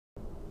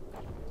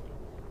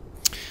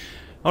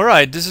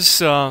Alright, this is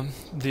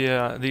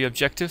the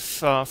objective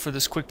for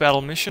this quick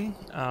battle mission.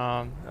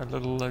 A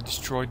little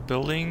destroyed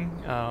building.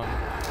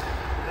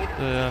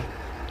 The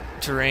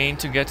terrain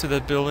to get to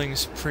that building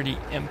is pretty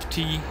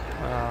empty.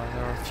 There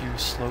are a few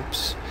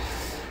slopes.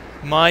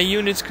 My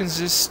units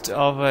consist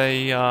of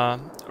a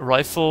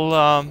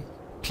rifle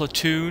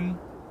platoon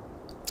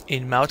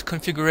in mount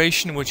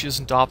configuration, which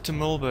isn't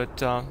optimal,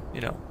 but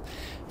you know,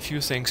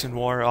 few things in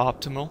war are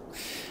optimal.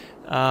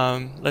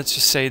 Let's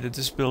just say that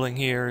this building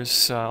here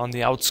is on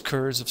the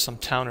outskirts of some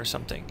town or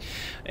something.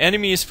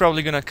 Enemy is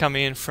probably going to come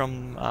in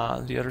from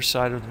the other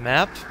side of the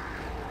map.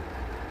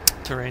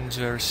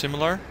 Terrains are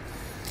similar.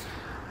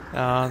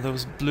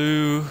 Those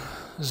blue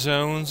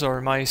zones are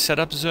my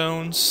setup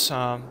zones.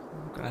 I'm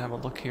going to have a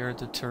look here at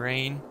the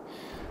terrain.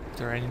 If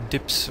there are any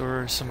dips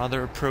or some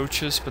other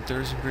approaches, but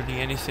there isn't really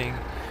anything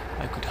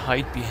I could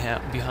hide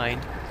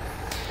behind.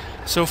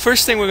 So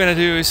first thing we're going to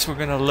do is we're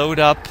going to load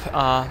up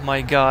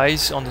my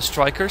guys on the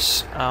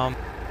Strykers.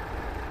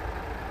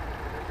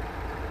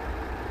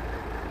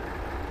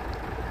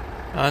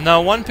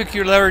 Now one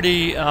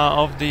peculiarity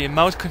of the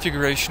mount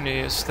configuration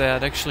is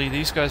that actually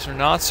these guys are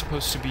not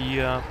supposed to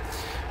be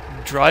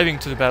driving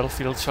to the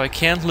battlefield, so I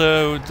can't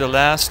load the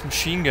last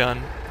machine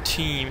gun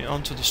team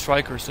onto the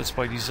Strykers. That's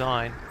by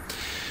design.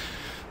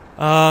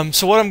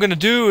 So what I'm going to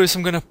do is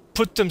I'm going to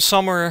put them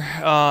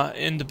somewhere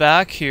in the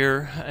back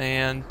here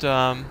and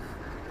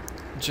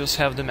just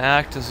have them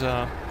act as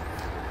a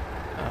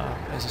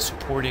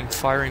supporting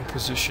firing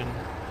position.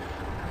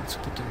 Let's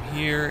put them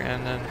here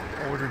and then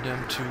order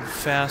them to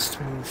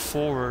fast move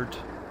forward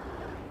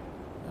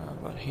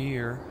about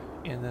here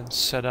and then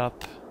set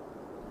up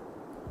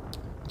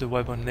the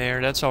weapon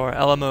there. That's our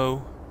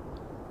LMO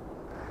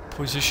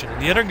position.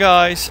 And the other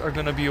guys are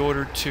going to be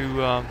ordered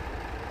to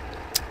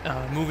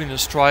moving the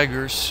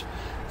Strykers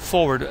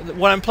forward.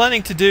 What I'm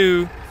planning to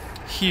do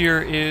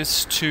here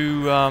is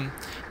to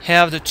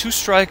have the two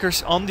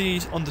Strykers on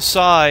the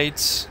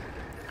sides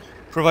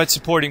provide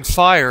supporting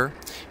fire,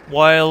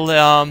 while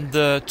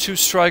the two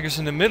Strykers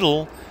in the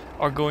middle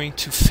are going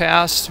to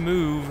fast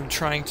move and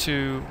trying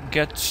to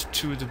get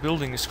to the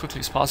building as quickly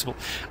as possible.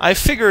 I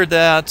figure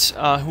that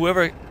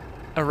whoever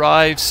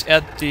arrives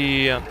at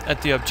the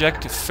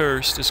objective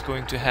first is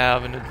going to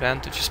have an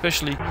advantage,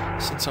 especially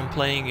since I'm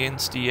playing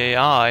against the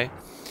AI.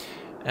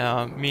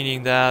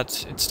 Meaning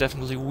that it's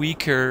definitely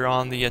weaker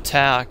on the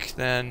attack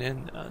than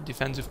in a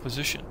defensive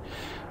position.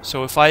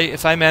 So if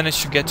I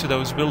manage to get to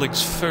those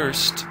buildings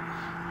first,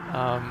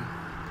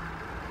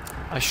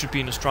 I should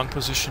be in a strong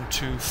position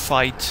to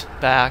fight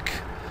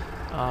back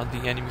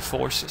the enemy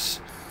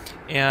forces.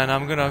 And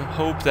I'm gonna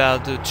hope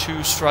that the two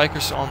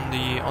Strykers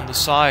on the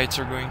sides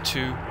are going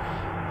to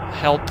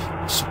help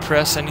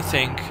suppress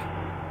anything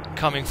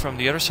coming from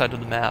the other side of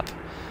the map,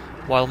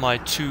 while my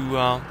two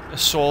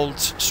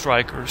assault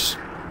Strykers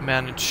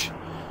manage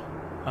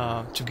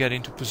to get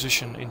into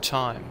position in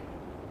time.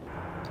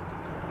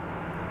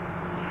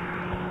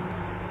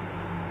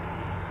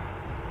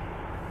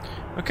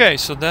 Okay,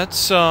 so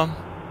that's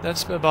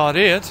about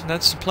it.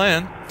 That's the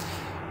plan.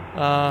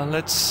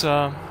 Let's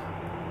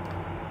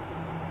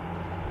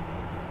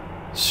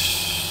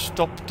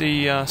stop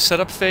the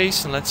setup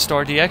phase and let's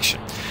start the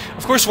action.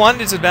 Of course, one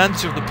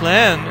disadvantage of the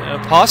plan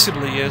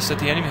possibly is that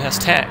the enemy has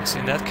tanks.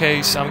 In that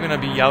case, I'm gonna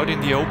be out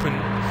in the open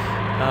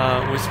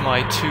with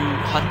my two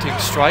hunting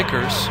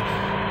Strykers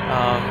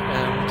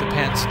and with the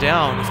pants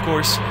down. Of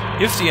course,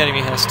 if the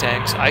enemy has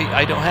tanks,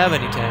 I don't have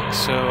any tanks,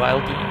 so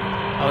I'll be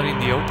out in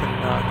the open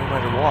no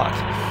matter what.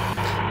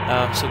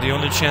 So the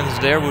only chance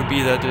there would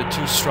be that the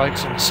two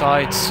Strykers on the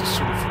sides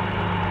sort of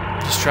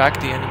distract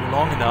the enemy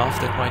long enough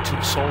that my two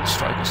assault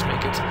Strykers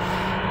make it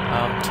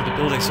to the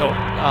building. So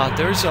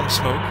there's some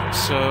smoke,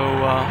 so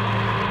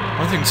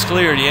one thing's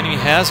clear, the enemy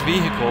has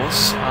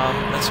vehicles.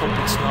 Let's hope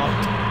it's not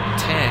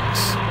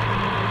tanks.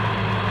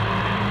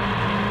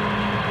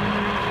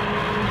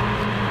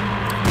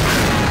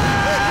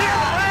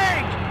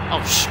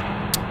 Oh shit.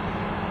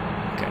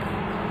 Okay,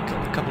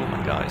 killed a couple of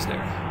my guys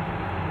there.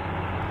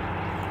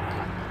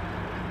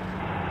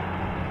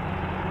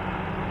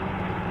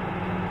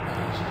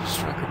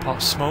 Stryker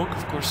pops smoke,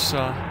 of course, he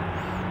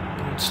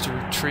wants to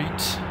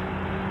retreat.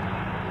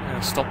 I'm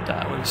gonna stop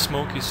that when the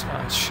smoke is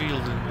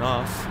shielded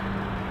enough.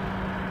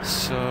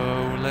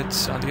 So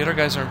let's, the other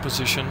guys are in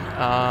position.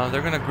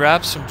 They're gonna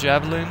grab some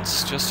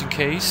javelins just in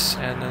case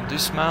and then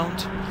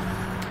dismount.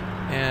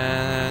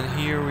 And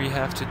here we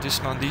have to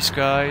dismount these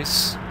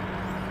guys.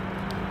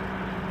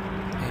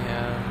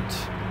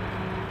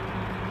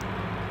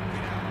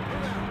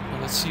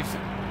 Let's see if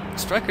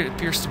Stryker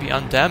appears to be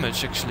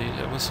undamaged. Actually,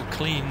 it was a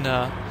clean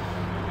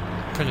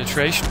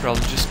penetration.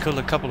 Probably just killed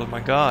a couple of my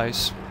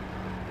guys.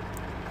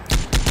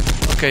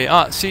 Okay,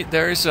 see,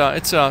 there is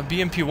it's a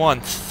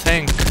BMP-1.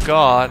 Thank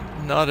God,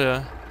 not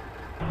a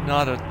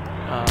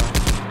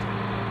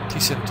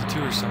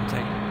T-72 or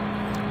something.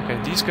 Okay,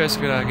 these guys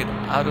are gonna get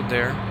out of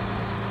there.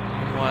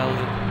 Meanwhile,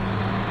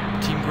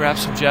 the team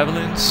grabs some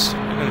javelins.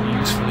 They're gonna be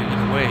useful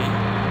either way.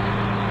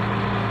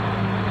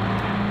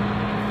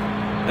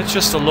 That's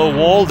just a low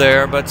wall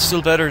there, but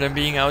still better than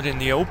being out in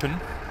the open.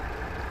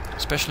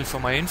 especially for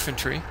my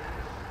infantry.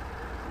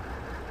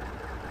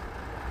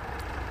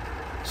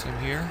 Same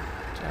here,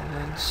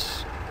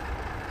 javelins,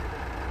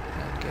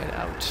 and get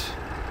out.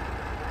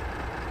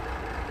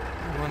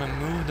 I want to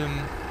move them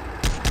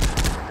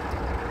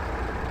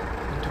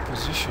into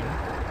position.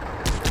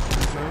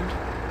 Mode.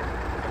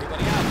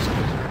 Everybody out. These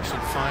guys are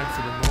actually fine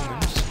for the moment.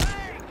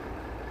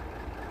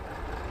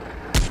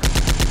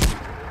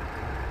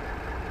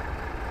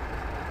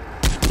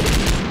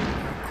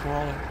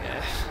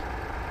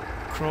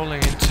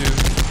 Crawling into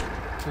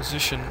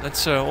position.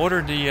 Let's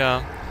order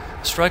the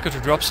Stryker to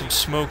drop some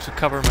smoke to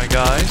cover my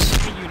guys,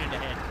 Unit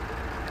ahead.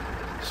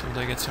 so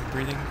they get some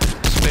breathing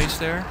space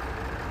there.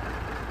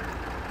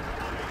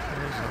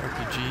 There's the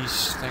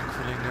RPGs.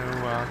 Thankfully,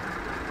 no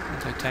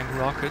anti-tank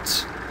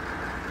rockets.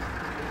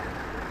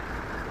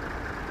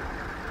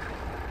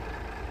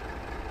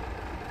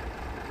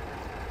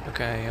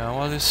 Okay,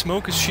 while the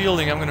smoke is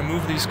shielding, I'm gonna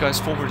move these guys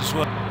forward as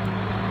well.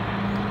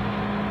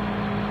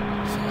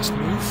 Fast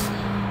move.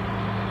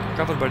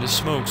 Covered by the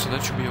smoke, so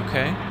that should be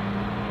okay.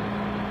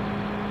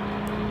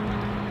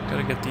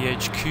 Gotta get the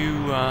HQ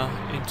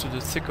into the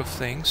thick of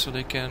things so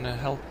they can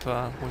help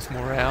with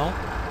morale.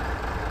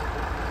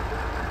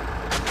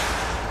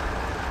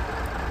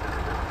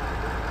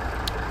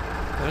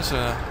 There's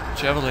a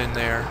javelin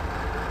there.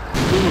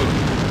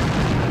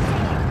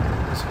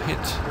 There's a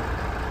hit.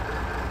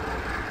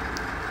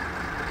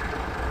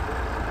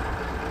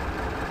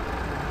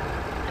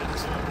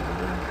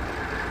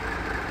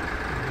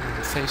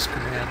 Face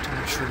command to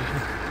make sure they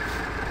know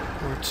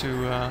where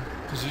to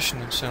position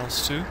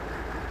themselves to.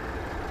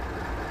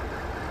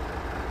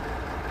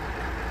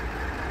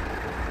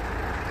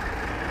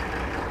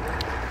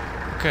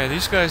 Okay,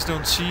 these guys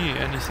don't see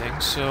anything,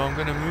 so I'm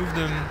gonna move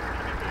them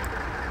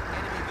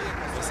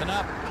Listen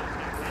up.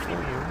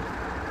 forward.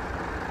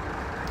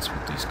 Let's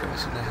put these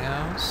guys in the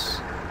house.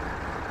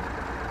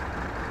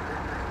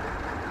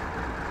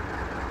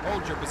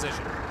 Hold your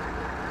position.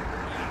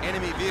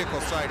 Enemy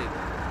vehicle sighted.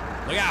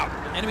 Look out.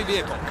 Enemy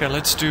vehicle. Okay,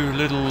 let's do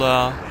little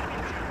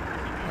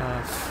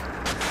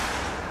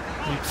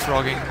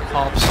leapfrogging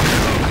hops.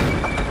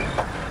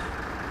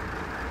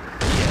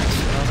 Yes,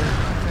 another.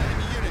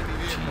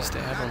 Jeez,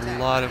 they have a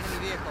lot of.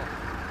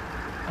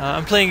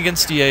 I'm playing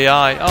against the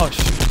AI. Oh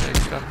shoot, they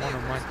got one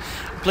of mine.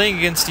 I'm playing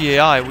against the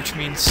AI, which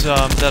means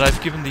that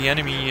I've given the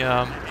enemy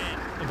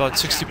about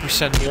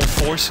 60% more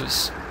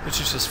forces, which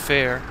is just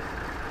fair.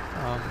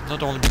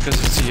 Not only because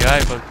it's the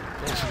AI, but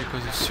also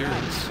because it's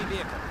serious. Enemy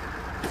vehicle.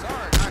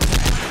 Sarge,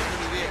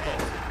 enemy vehicle.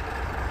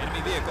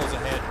 Enemy vehicles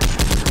ahead.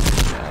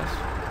 Yes.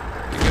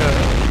 Good.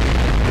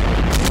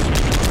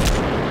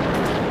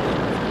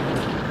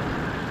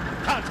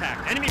 Contact.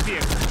 Enemy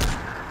vehicle.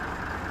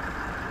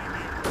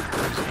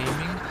 He's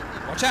aiming.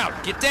 Watch out.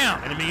 Get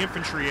down. Enemy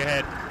infantry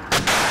ahead.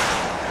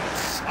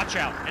 Watch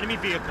out. Enemy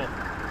vehicle.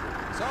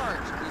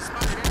 Sarge, we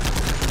spotted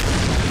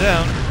enemy.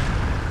 Down.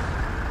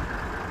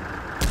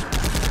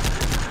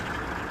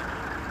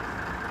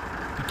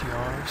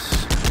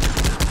 PTRs.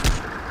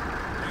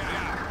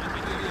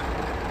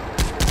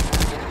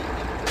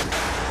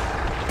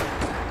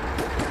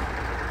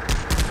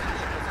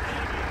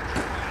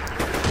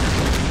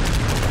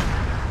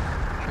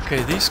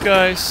 Okay, these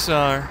guys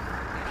are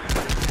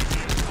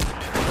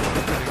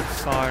getting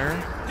fire.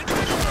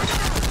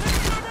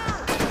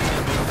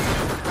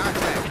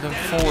 Move them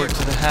forward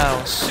to the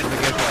house so they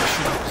get a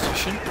shooting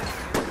position.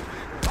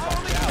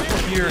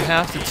 Here,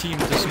 half the team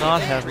does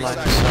not have line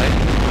of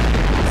sight.